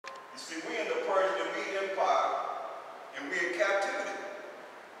See, we in the Persian and Mede Empire, and we in captivity.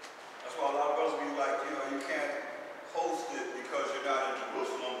 That's why a lot of brothers be like, you know, you can't host it because you're not in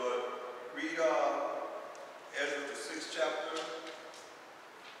Jerusalem, but read Ezra, the 6th chapter,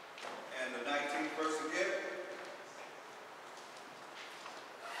 and the 19th verse again.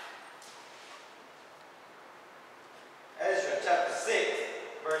 Ezra chapter 6,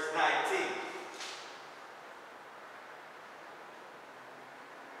 verse 19.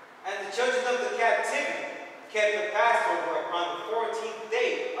 And the children of the captivity kept the Passover on the 14th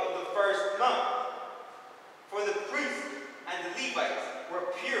day of the first month. For the priests and the Levites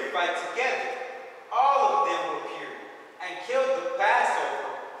were purified together. All of them were pure, and killed the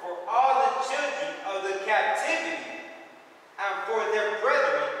Passover for all the children of the captivity, and for their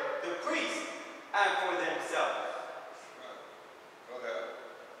brethren, the priests, and for themselves.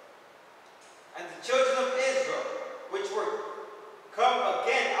 And the children of Israel, which were come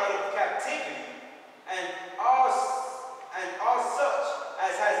again out of captivity, and all such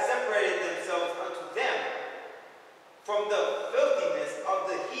as had separated themselves unto them from the filthiness of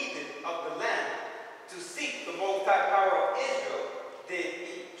the heathen of the land, to seek the Most High power of Israel, did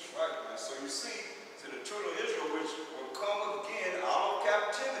eat. Right, man. So you see, to the children of Israel, which will come again out of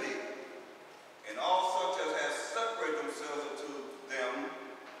captivity, and all such as have separated themselves unto them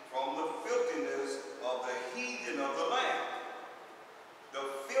from the filthiness of the heathen of the land. The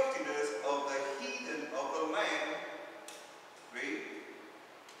filthiness of the heathen of the land. Read.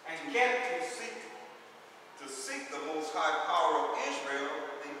 And kept to seek the Most High power of Israel,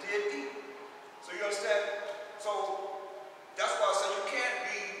 they did eat. So you understand? So that's why I said you can't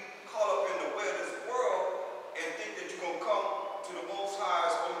be caught up in the way of this world and think that you're going to come to the Most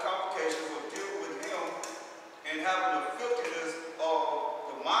High's own complications or deal with Him and having the filthiness of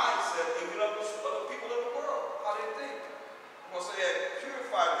the mindset even of the people of the world, how they think. I'm going to say that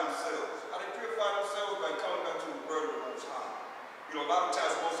purified themselves. How they purify themselves by coming back to the word of the Most High. You know, a lot of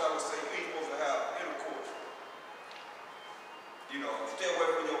times the Most High will say you ain't supposed to have intercourse. You know, stay away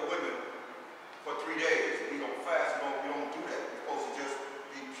from your women for 3 days. We don't fast, we don't do that. We're supposed to just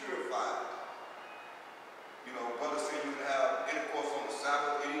be purified. You know, brothers say you can have intercourse on the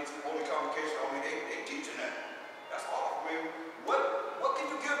Sabbath, any holy convocation. I mean, they teaching that. That's awful. I mean, what can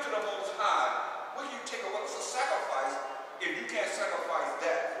you give to the Most High? What can you take away? What's a sacrifice if you can't sacrifice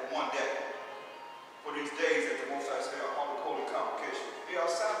that for 1 day? For these days that the Most High say are holy convocations. They are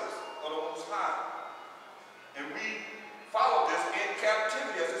Sabbaths of the Most High. And we follow this in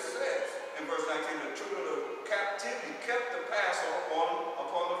captivity, as it says in verse 19. The children of the captivity kept the Passover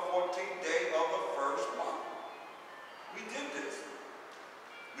upon the 14th day of the first month. We did this.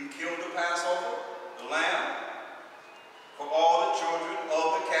 We killed the Passover, the lamb, for all the children of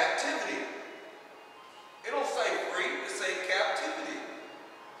the captivity. It don't say free, it say captivity.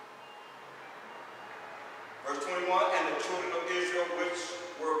 Verse 21, and the children of Israel which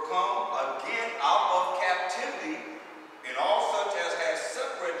were come again out of captivity, and all such as had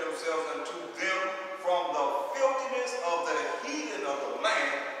separated themselves unto them from the filthiness of the heathen of the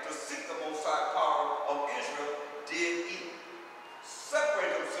land, to seek the Most High power of Israel, did eat.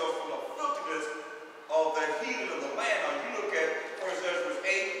 Separate themselves from the filthiness of the heathen of the land. Now you look at 1 Ezra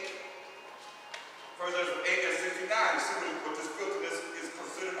 8, 1 Ezra 8 and 69, see what this filthiness is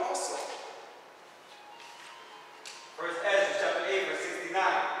considered also. 1 Ezra chapter 8, verse 69.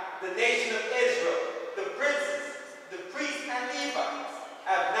 The nation of Israel, the princes, the priests and Levites,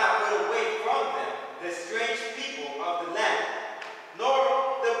 have not put away from them the strange people of the land, nor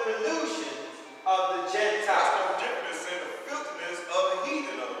the pollutions of the Gentiles. That's no difference in the filthiness of the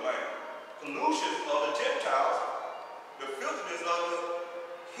heathen of the land. Pollution of the Gentiles, the filthiness of the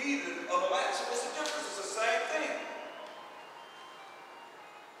heathen of the land. So what's the difference? It's the same thing.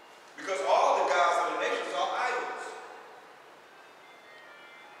 Because all the gods of the nations are idols.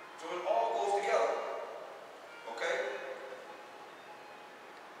 So it all goes together. Okay?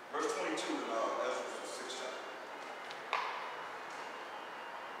 Verse 22 in Ezra 6 chapter.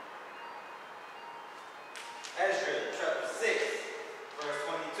 Ezra chapter 6, verse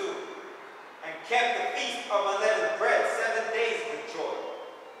 22. And kept the feast of unleavened bread 7 days with joy.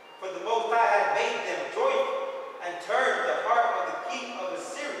 For the Most High had made them joyful, and turned the heart of the king of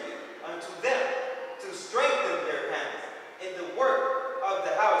Assyria unto them, to strengthen their hands in the work of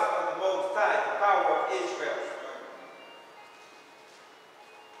the house of the Most High, the power of Israel.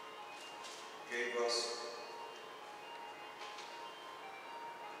 Gave us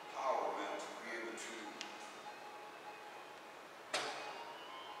power, man, to be able to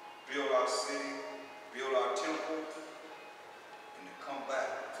build our city, build our temple, and to come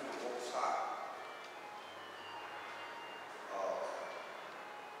back to the Most High.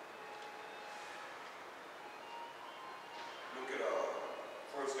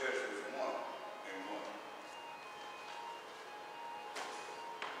 First Ezra 1 and 1.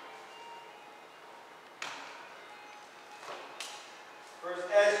 First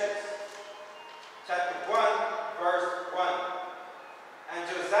Ezra, chapter 1, verse 1. And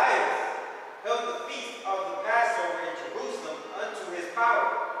Josiah held the feast of the Passover in Jerusalem unto his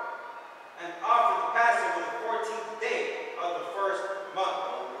power, and offered the Passover the 14th day of the first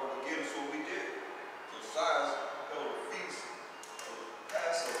month. Again, that's what we did. Josiah held a feast of the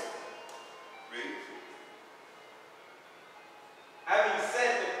Passover. Read. Having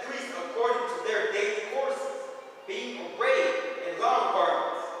sent the priests according to their daily courses, being arrayed in long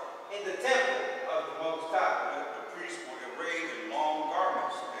garments in the temple of the Most High. The priests were arrayed in long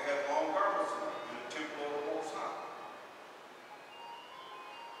garments. They had long garments in the temple of the Most High.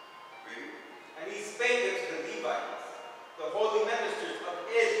 Read. And he spake unto the Levites, the holy ministers of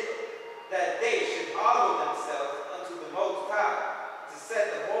Israel, that they should hallow themselves unto the Most High, to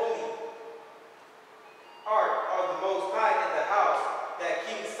set the holy ark of the Most High in the house that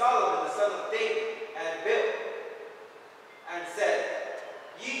King Solomon the son of David had built, and said,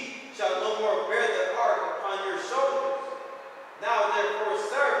 Ye shall no more bear the ark upon your shoulders. Now therefore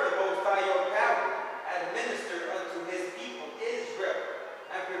serve the Most High your power, and minister unto his people Israel,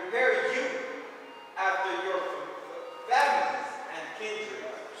 and prepare you after your families and kindred.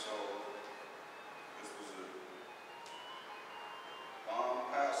 So, this was a bomb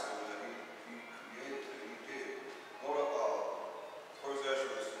Passover that he created, that he did. Go to First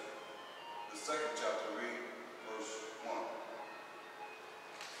Ezra, the second chapter, read verse 1.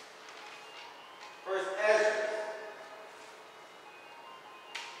 First Ezra,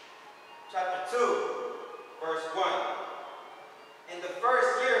 chapter 2, verse 1. In the first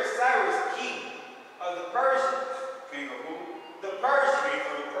year of Cyrus, king of the Persians, King of who? the Persians, King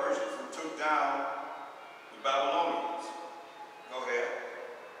of the Persians, who took down the Babylonians. Go ahead.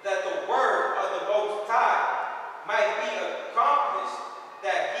 that the word of the Most High might be accomplished,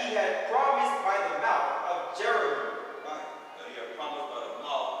 that he had promised by the mouth of Jeremiah. Right. That he had promised by the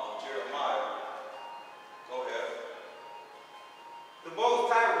mouth of Jeremiah. Go ahead. The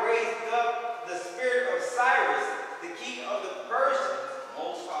Most High raised up the spirit of Cyrus, the king of the Persians,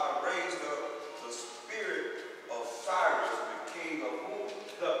 Most High raised up the spirit of Cyrus, the king of whom?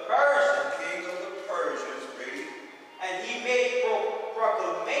 the Persians, The king of the Persians, read. and he made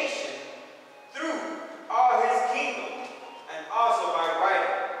proclamation through all his kingdom, and also by writing,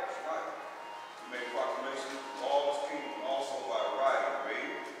 That's right. He made proclamation to all his kingdom, also by writing,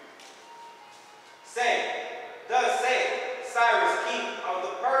 read. saying, Thus saith Cyrus, king of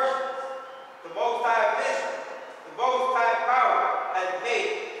the Persians, the Most High of Israel, the Most High power hath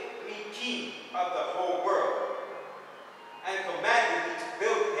made me king of the whole world, and commanded me to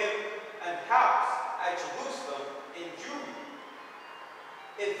build him an house at Jerusalem in Judea.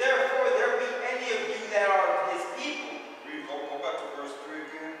 If therefore there be any of you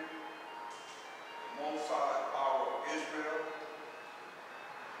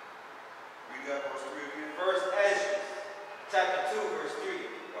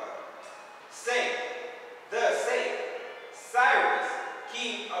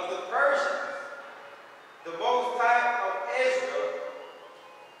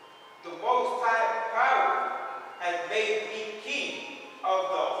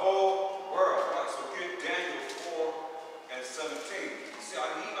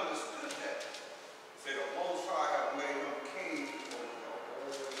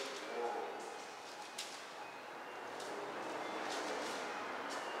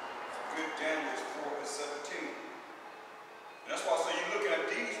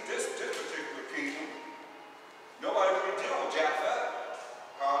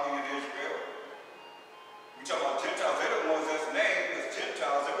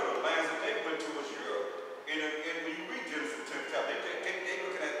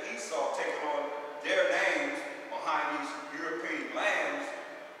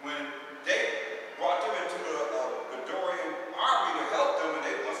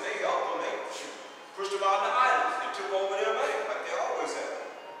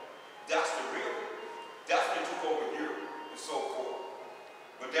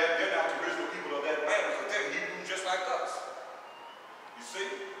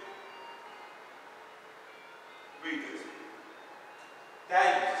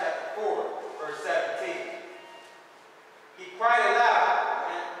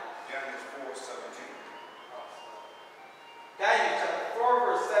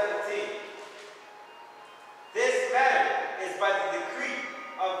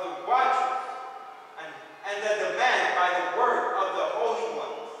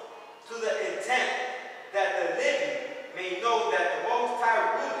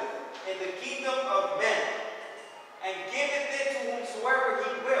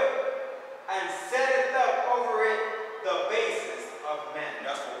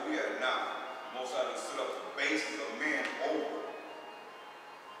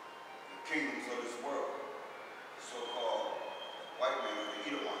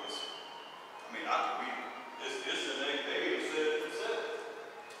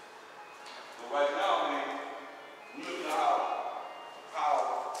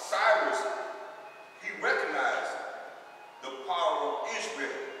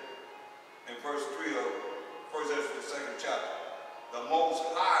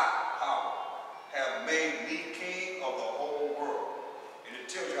power, have made me king of the whole world. And it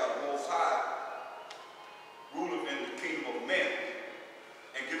tells you how the Most High ruleth in the kingdom of men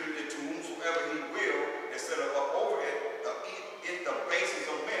and giveth it to whomsoever he will, instead of up over it, the basis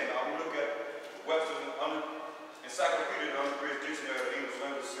of men. Now we look at Webster's Encyclopedia, the Unabridged Dictionary of the English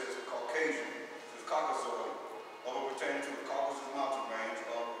language, says Caucasian, says Caucasoid, although pertaining to the Caucasus mountain range,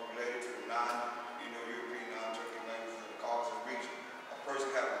 related to the non-Indo-European, non-Turkic languages of the Caucasus region. A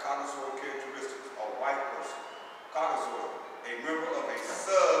person having Caucasoid characteristics, a white person. Caucasoid, a member of a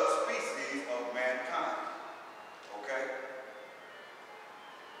subspecies of mankind. Okay?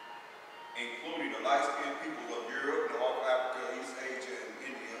 Including the light-skinned people of Europe, North Africa, East Asia, and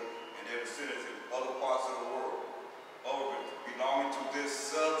India, and their descendants in other parts of the world. All of it belonging to this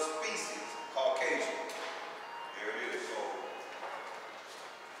subspecies, Caucasian. There it is. So,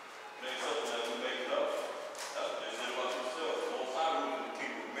 it ain't something that we make it up. That's what they said about themselves. The Most High ruling the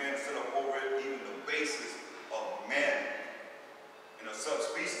kingdom of man, set up over it even the basis of man. And a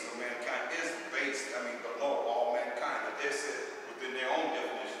subspecies of mankind is based, below all mankind, that they're set within their own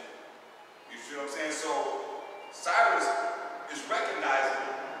definition. You see what I'm saying? So Cyrus is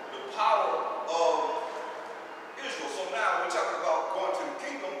recognizing the power of Israel. So now we're talking about going to the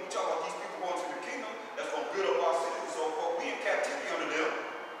kingdom. We're talking about these people going to the kingdom that's going to build up our city. So for we in captivity under them,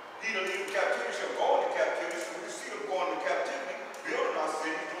 he that lead in captivity shall go into captivity. So we can see them going into captivity, building our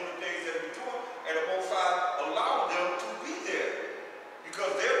cities, doing the things that we're doing, and the Most High allowing them to be there.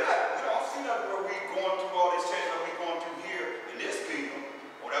 Because they're not, we don't see nothing where we're going through all this change that we're going through here in this kingdom,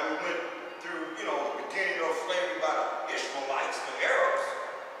 or that we went through, the beginning of slavery by the Ishmaelites, the Arabs,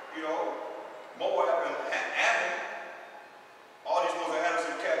 Moab and Ammon. All these ones that had us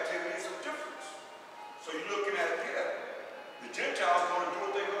in captivity is a difference. So you're looking at, the Gentiles going to do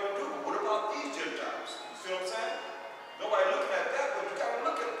what they're going to do. But what about these Gentiles? You see what I'm saying? Nobody looking at that, but you got to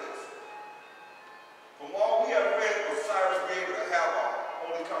look at this. From all we have read, was Cyrus be able to have a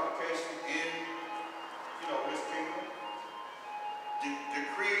holy convocation in, this kingdom?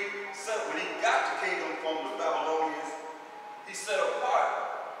 Decreed, when he got the kingdom from the Babylonians, he set apart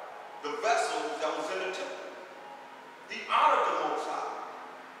the vessels that was in the temple. He honored the Most High.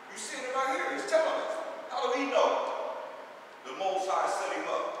 You see it right here. He's telling us. How do we know? The Most High set him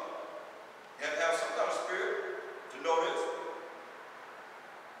up. You have to have some kind of spirit to know this.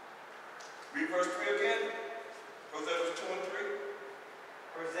 Read verse 3 again. Verse 2 and 3.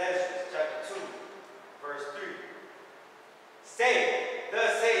 First Ezra chapter 2, verse 3. Say,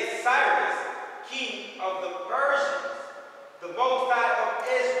 thus says Cyrus, king of the Persians, the Most High of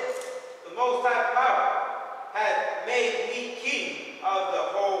Israel, the Most High power, hath made me king of the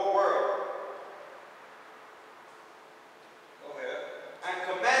whole world. Go ahead. And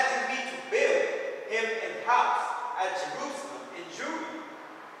commanded me to build him an house at Jerusalem in Judah.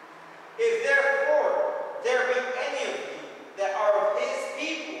 If therefore there be any of you that are of his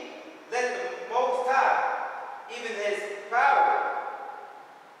people, let the Most High, even his power,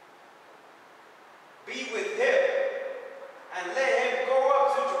 be with him, and let him go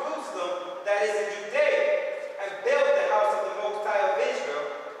up to Jerusalem that is in Judea, and build the house of the Most High of Israel,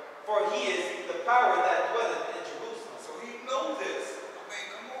 for he is the power that dwelleth in Jerusalem. So he knows this.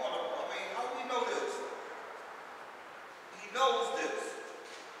 Come on. How do we know this? He knows this.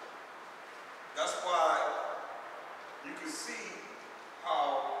 That's why you can see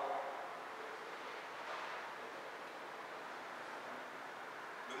how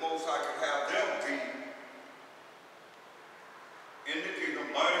the Most High can have them be in the kingdom,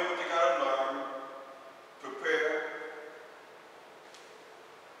 learning what they got to learn, prepare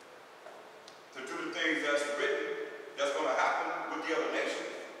to do the things that's written, that's going to happen with the other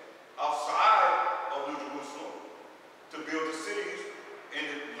nations outside of New Jerusalem, to build the cities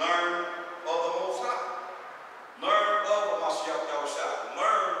and learn of the Most High. Learn of Mashiach Yahushua.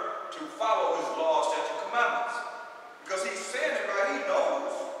 Learn to follow his laws, statutes, commandments. Because he's saying it right, he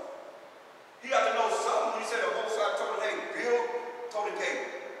knows. He got to know something. He said the Most High told him,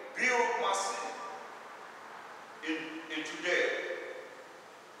 build my city in Judea.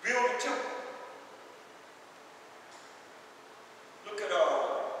 Build a temple. Look at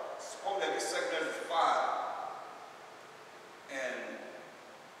suppose that gets 2 Ezra 5 and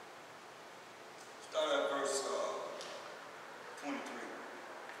start at verse 23.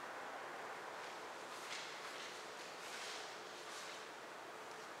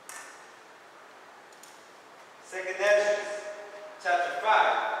 Second Ezra chapter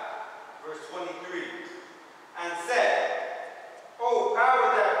 5, verse 23. And said, O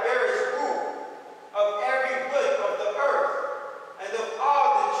power that bearest rule of every wood of the earth, and of all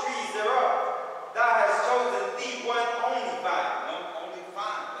the trees thereof, thou hast chosen thee one only vine. One only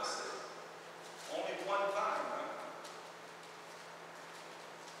vine, that's it.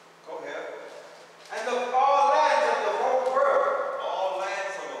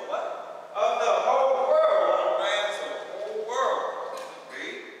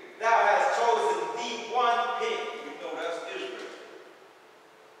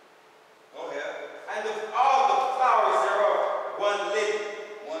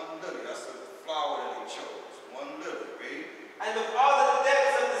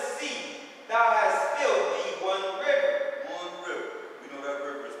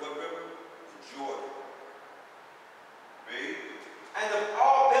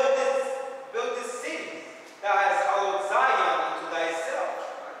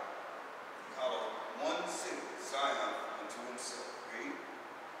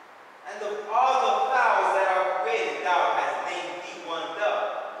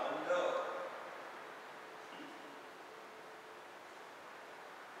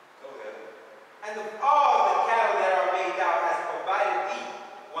 And of all the cattle that are made, thou hast provided thee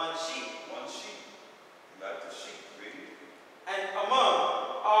one sheep. One sheep. You got the sheep, read. And among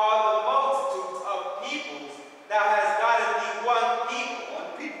all the multitudes of peoples, thou hast gotten thee one people.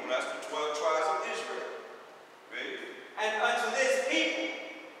 One people, that's the 12 tribes of Israel. Read. And unto this people,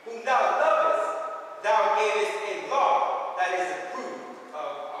 whom thou lovest, thou gavest a law that is approved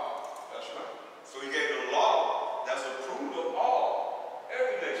of all. That's right. So he gave the law that's approved of all,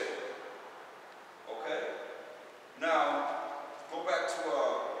 every nation. Okay? Now, go back to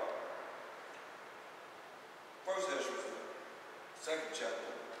First Ezra, 2nd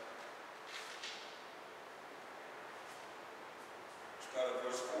chapter. Start at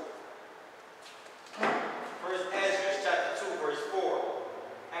verse 4. First Ezra chapter 2, verse 4.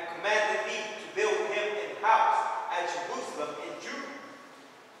 And commanded thee to build him an house at Jerusalem in Judah.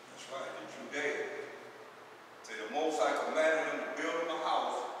 That's right, in Judea. Say the Most High commanded him to build him a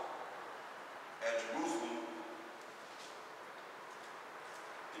house at Jerusalem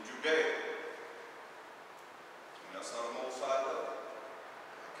in Judea. And that's how the Most High does it.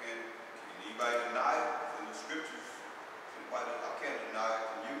 Can anybody deny it? It's in the scriptures. I can't deny it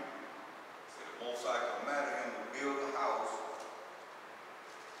from you. Say the Most High commanded him to build a house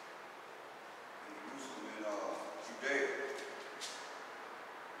in Jerusalem in Judea.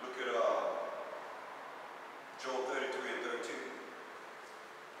 Look at Job 33 and 13.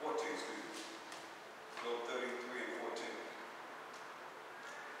 14, excuse me. Job 33 and 14.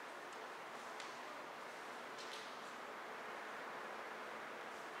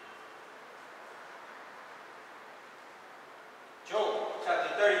 Job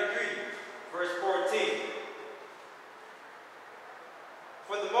chapter 33, verse 14.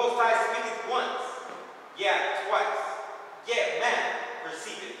 For the Most High speaketh once, yet twice, yet man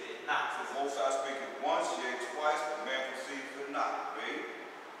perceiveth it not. So the Most High speaketh once, yet twice, but man perceiveth it not. Read.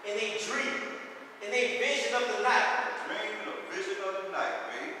 In a dream, in a vision of the night, Dream in a vision of the night.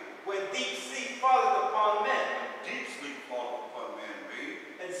 Read. when deep sleep falleth upon men, Deep sleep falleth upon man.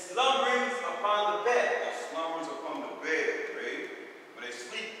 Read. and slumberings upon the bed, And slumbers upon the bed. Read. When they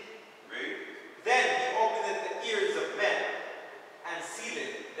sleep. Read. then he openeth the ears of men, and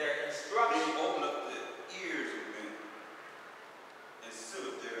sealeth their Then instruction. he opened up the ears of men and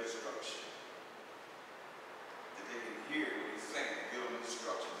sealed their instruction. That they can hear what he's saying and give them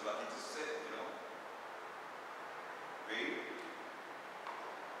instructions like he just said, you know. Read.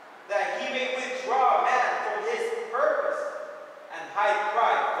 That he may withdraw man from his purpose, and hide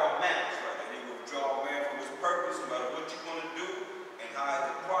pride from man. That's right. And he will withdraw man from his purpose, no matter what you want to do, and hide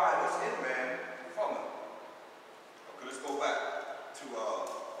the pride that's in man from him. Okay, let's go back to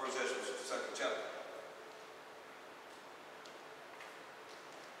First Ezra, 2nd chapter.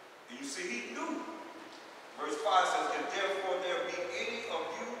 And you see, he knew. Verse 5 says, if therefore there be any of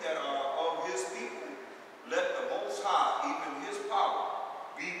you that are of his people, let the Most High, even his power,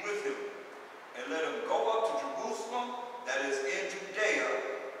 be with him, and let him go up to Jerusalem, that is in Judea,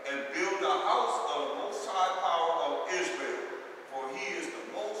 and build a house of the Most High power of Israel, for he is the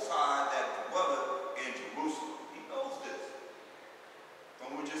Most High that dwelleth in Jerusalem. He knows this.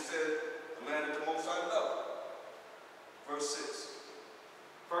 From we just said, the land of the Most High loveth. Verse 6.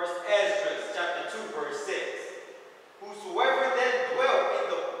 First Ezra chapter 2, verse 6. Whosoever then dwell in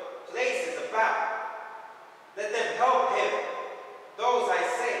the places about, let them help him, those I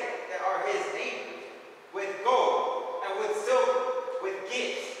say that are his neighbors, with gold and with silver, with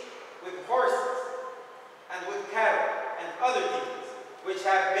gifts, with horses, and with cattle, and other things, which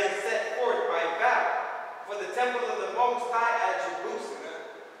have been set forth by vow, for the temple of the Most High at Jerusalem.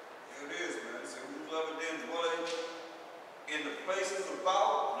 Here it is, man. So whoever then dwelling in the places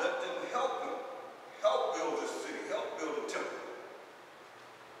about, let them help him. Help build this city. Help build a temple.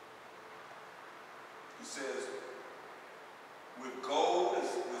 He says, with gold,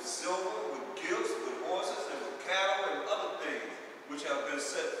 with silver, with gifts, with horses, and with cattle, and other things, which have been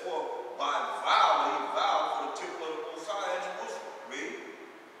set forth by vow, he vowed for the temple of the Most High at Jerusalem. Read.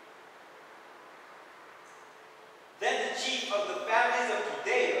 Then the chief of the families of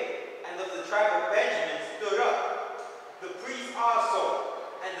Judea and of the tribe of Benjamin stood up, the priests also,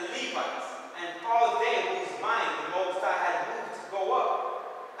 and the Levites, and all they whose mind the Most High had moved to go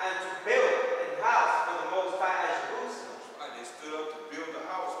up, and to build an house for the Most High at Jerusalem. Right, they stood up to build a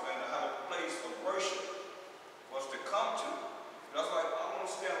house, man, to have a place of worship for us to come to. That's why I don't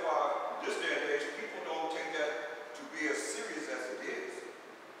understand why in this day and age people don't take that to be as serious as it is.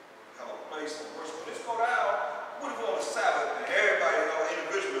 Have a place of worship. Let's go down. What if on the Sabbath and everybody,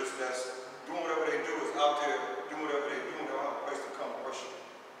 individuals that's doing whatever they do is out there doing whatever they do, they don't have a place to come worship.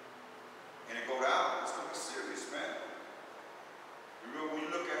 And they go down. It's going to be serious.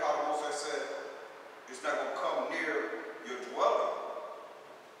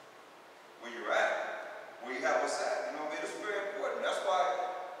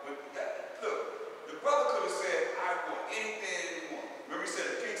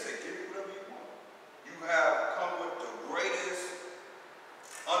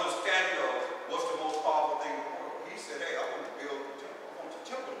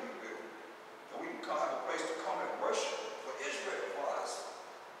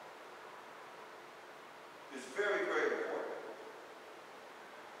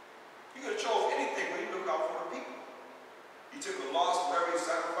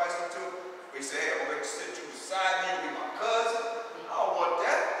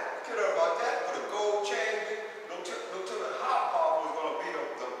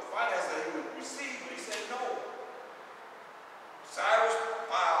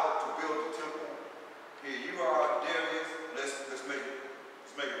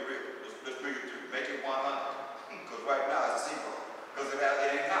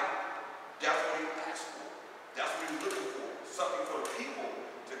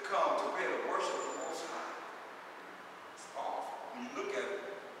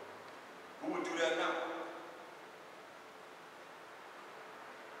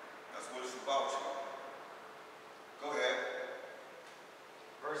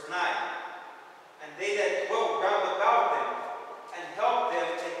 they that dwelt round about them, and helped them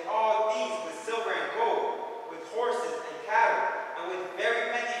in all things with silver and gold, with horses and cattle, and with very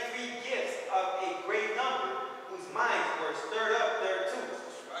many free gifts of a great number, whose minds were stirred up thereto.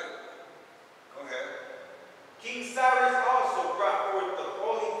 That's right. Go ahead. King Cyrus also brought forth the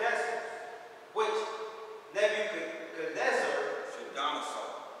holy vessels, which Nebuchadnezzar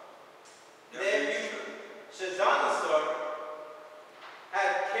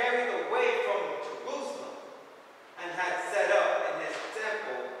had carried away from Jerusalem and had set up in his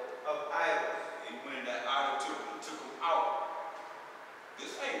temple of idols. He went in that idol temple and took them out.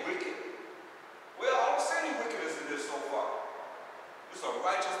 This ain't wicked. Well, I don't see any wickedness in this so far. It's a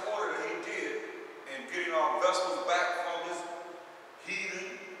righteous order that he did in getting our vessels back from this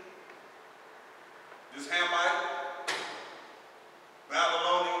heathen, this Hamite,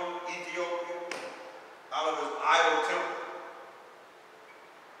 Babylonian, Ethiopian, out of his idol temple.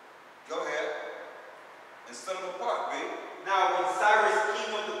 Go ahead and set them apart, baby. Now when Cyrus,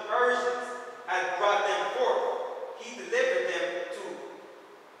 king of the Persians, had brought them forth, he delivered them to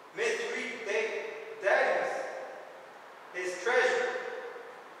Mithridates, his treasurer,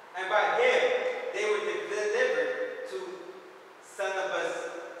 and by him they were delivered to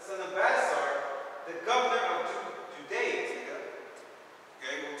Sennabassar, the governor of Judea.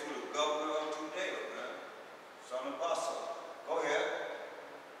 Gave them to the governor of Judea, man. Sennabassar. Go ahead.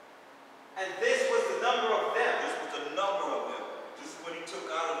 And this was the number of them. This was the number of them. This is what he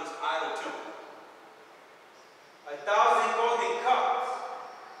took out of this idol temple. 1,000 golden cups,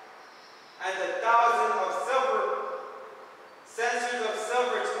 and 1,000 of silver, censers of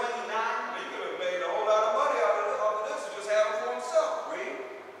silver 29. He could have made a whole lot of money out of this and just have it for himself. Read.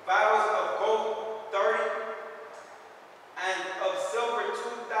 Vials of gold 30, and of silver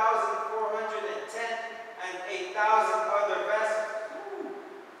 2,410, and 8,000 other vessels.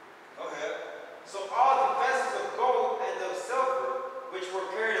 Go ahead. So all the vessels of gold and of silver which were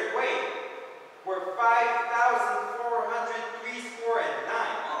carried away were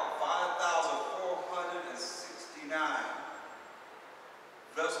 5,469. Oh, 5,469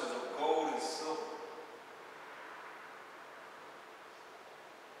 vessels of gold and silver.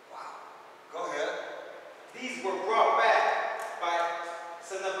 Wow. Go ahead. These were brought back by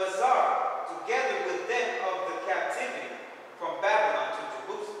Sennabassar, together with them of the captivity from Babylon to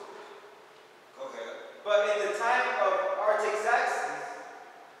Jerusalem. Go ahead. But in the time of Artaxerxes,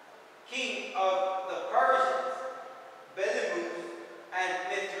 king of the Persians, Belimus and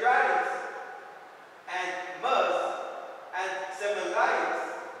Mithridates and Muz and Semelias,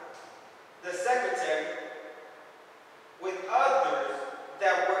 the secretary, with others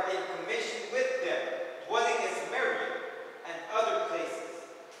that were in commission with them, dwelling in Samaria and other places,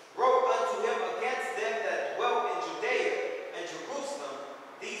 wrote unto him against them that dwelt in Judea and Jerusalem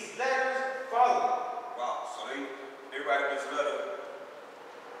these letters following. Wow. So they write this letter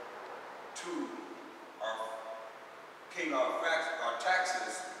to our king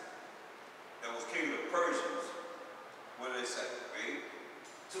Artaxerxes, that was king of the Persians. What do they say? Read.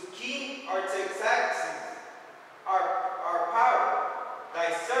 To King Artaxerxes, our power, thy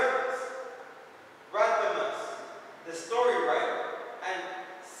servants, Rathamus, the story writer, and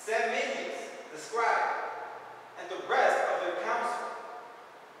Semenius, the scribe, and the rest of their council,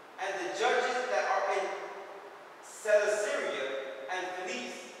 and the judges that are in Celesyria and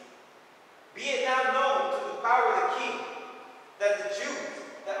Phenice. Be it now known to the power of the king, that the Jews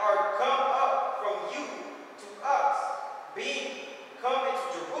that are come up from you to us, being come into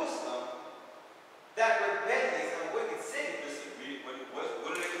Jerusalem, that rebellious and wicked city. Listen, read.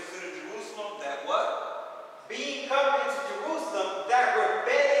 What do they consider Jerusalem? That what? Being come into Jerusalem, that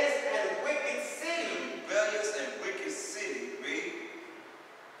rebellious and wicked city, Rebellious and wicked city. Read.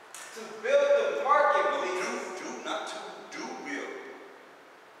 to build the No, marketplace, not to do build.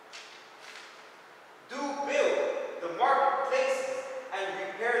 do build the marketplaces and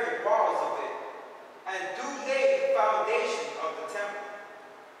repair the walls of it, and do lay the foundation of the temple.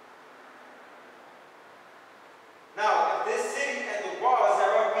 Now, if this city and the walls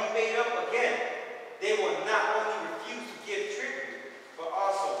thereof be made up again, they will not only refuse to give tribute, but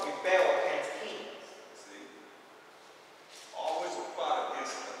also rebel against kings. See? Always a plot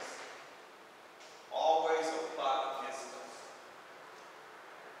against us. Always a plot against us.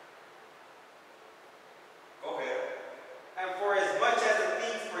 Go ahead. And for as much as the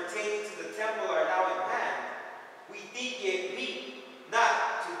things pertaining to the temple are now in hand, we think it meet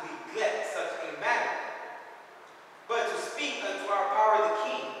not to neglect such a matter, but to speak unto our power the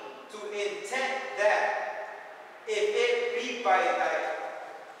king, to intent that, if it be by thy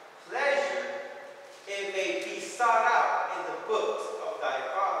pleasure, it may be sought out in the books of thy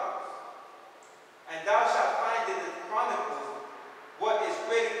fathers, and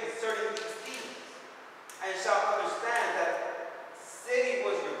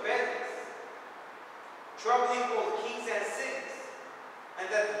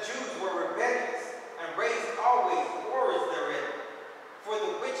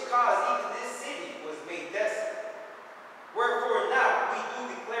cause even this city was made desolate. Wherefore now we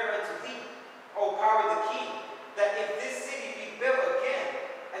do declare unto thee, O power of the king, that if this city be built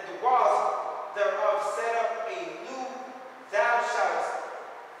again, and the walls thereof set up anew, thou shalt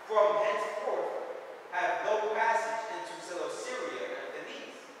from henceforth have no passage into Celesyria and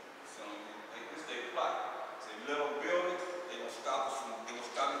Phoenice. So like this they plot. Say let them build it, they gonna stop us from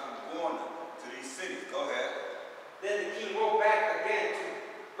going to these cities. Go ahead. Then the king wrote back again to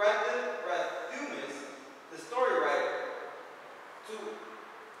Rathumus, the story writer, to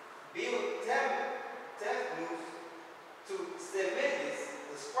build Tephnus, to Semidus,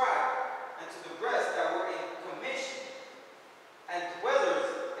 the scribe, and to the rest that were in commission, and dwellers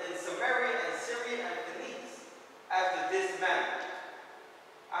in Samaria and Syria and Phoenice, after this manner.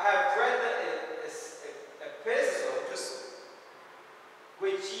 I have read the epistle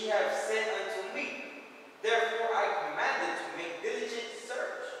which ye have sent unto me. Therefore I commanded to make diligent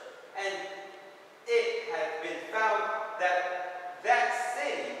search, and it hath been found that that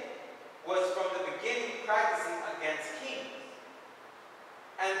city was from the beginning practicing against kings.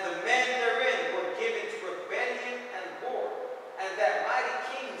 And the men therein were given to rebellion and war, and that mighty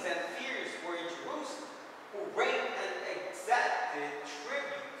kings and fears were in Jerusalem, who reigned and exacted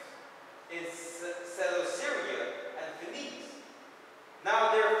tributes in Celesyria and Phoenice.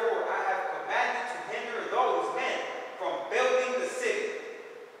 Now therefore I have commanded to hinder those men from building the city,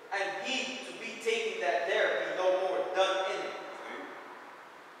 and heed to be taken that there be no more done in it.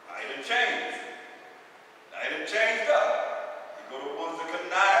 I done changed. I done changed up. You go to ones that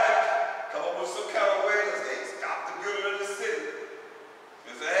connive, come up with some kind of way to say, stop the building of the city.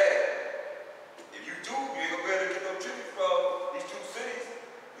 And say, hey, if you do, you ain't gonna be able to get no tribute from these two cities.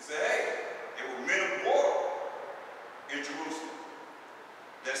 You say, hey, it was men of war in Jerusalem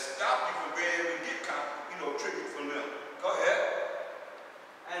that stopped you from being able to get tribute from them. Go ahead.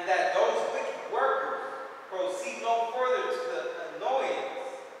 And that those wicked workers proceed no further to the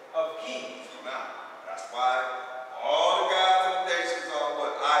annoyance of kings. So now, that's why all the gods of the nations are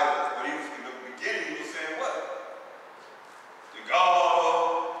what? Idols. But he was, in the beginning, he was saying what? The God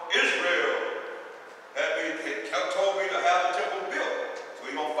of Israel had told me to have the temple built. So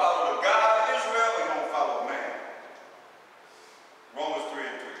he's going to follow the God of Israel, or he's going to follow man? Romans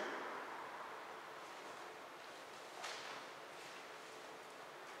 3:3.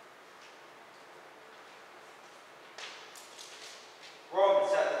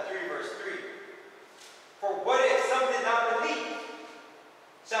 Romans chapter 3, verse 3. For what if some did not believe?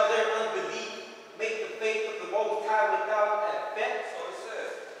 Shall their unbelief make the faith of the Most High without effect? So it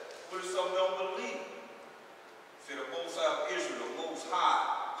says, what if some don't believe? See, the Most High of Israel, the Most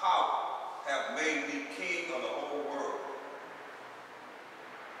High power, have made me king of the whole world.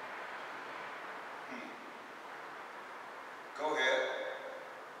 Go ahead.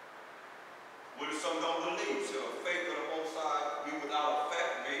 What if some don't believe? Shall the faith of the Most High be without